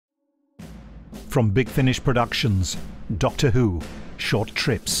From Big Finish Productions, Doctor Who, Short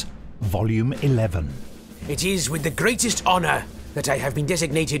Trips, Volume 11. It is with the greatest honour that I have been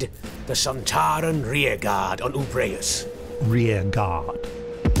designated the Sontaran Rearguard on Ubreus. Rearguard.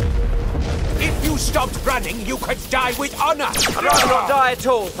 If you stopped running, you could die with honour. I'd rather not die at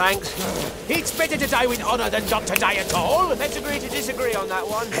all, thanks. It's better to die with honour than not to die at all. Let's agree to disagree on that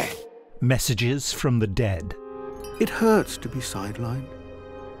one. Messages from the dead. It hurts to be sidelined,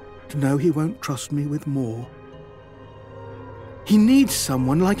 to know he won't trust me with more. He needs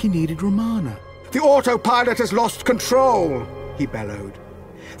someone like he needed Romana. The autopilot has lost control, He bellowed.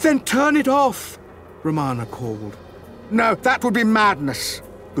 Then turn it off, Romana called. No, that would be madness,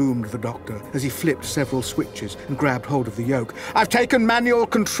 Boomed the doctor as he flipped several switches and grabbed hold of the yoke. I've taken manual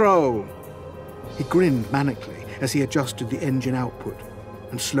control. He grinned manically as he adjusted the engine output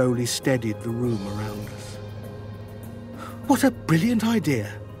and slowly steadied the room around us. What a brilliant idea,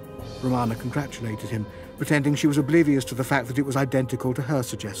 Romana congratulated him, pretending she was oblivious to the fact that it was identical to her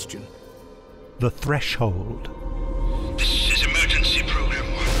suggestion. The Threshold. This is emergency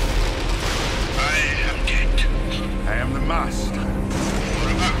program 1. I am dead. I am the master.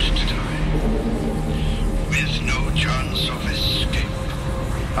 We're about to die. With no chance of escape.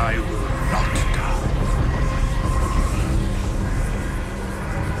 I will not die.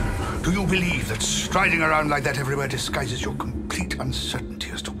 Do you believe that striding around like that everywhere disguises your complete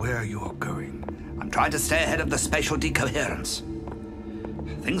uncertainty as to where you are going? I'm trying to stay ahead of the spatial decoherence.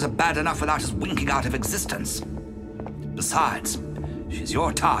 Things are bad enough without us winking out of existence. Besides, she's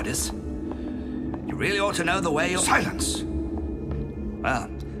your TARDIS. You really ought to know the way you're... Silence! Well,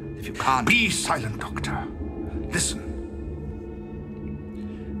 if you can't... Be silent, Doctor. Listen.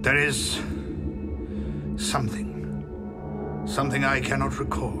 There is... something I cannot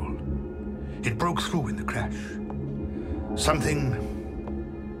recall. It broke through in the crash. Something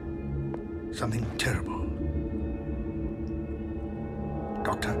terrible.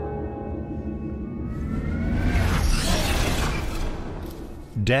 Doctor?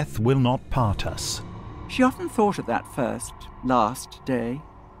 Death will not part us. She often thought of that last day.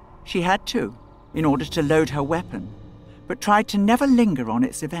 She had to, in order to load her weapon, but tried to never linger on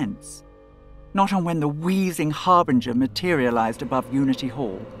its events. Not on when the wheezing harbinger materialized above Unity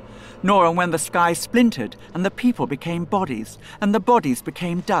Hall, nor on when the sky splintered and the people became bodies, and the bodies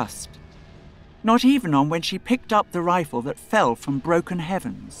became dust. Not even on when she picked up the rifle that fell from broken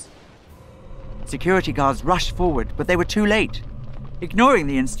heavens. Security guards rushed forward, but they were too late. Ignoring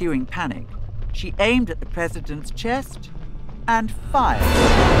the ensuing panic, she aimed at the president's chest and fired.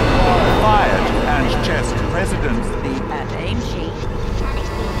 Fired and chest president. And aim sheet.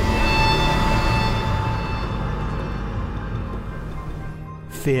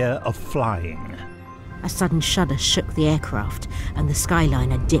 Fear of flying. A sudden shudder shook the aircraft, and the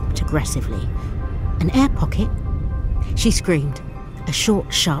Skyliner dipped aggressively. An air pocket? She screamed, a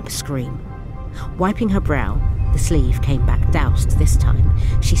short, sharp scream. Wiping her brow, the sleeve came back doused this time.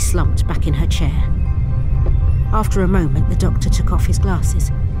 She slumped back in her chair. After a moment, the doctor took off his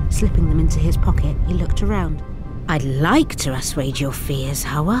glasses. Slipping them into his pocket, he looked around. I'd like to assuage your fears,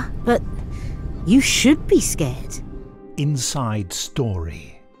 Hawa, but you should be scared. Inside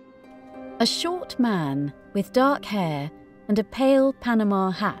Story. A short man with dark hair and a pale Panama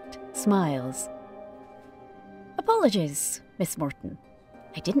hat smiles. Apologies, Miss Morton.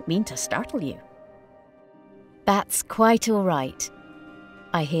 I didn't mean to startle you. That's quite all right.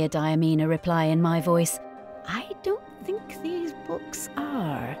 I hear Diamina reply in my voice. I don't think these books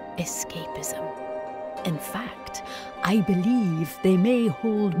are escapism. In fact, I believe they may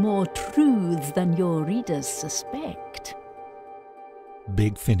hold more truths than your readers suspect.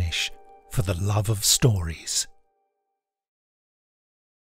 Big Finish, for the love of stories.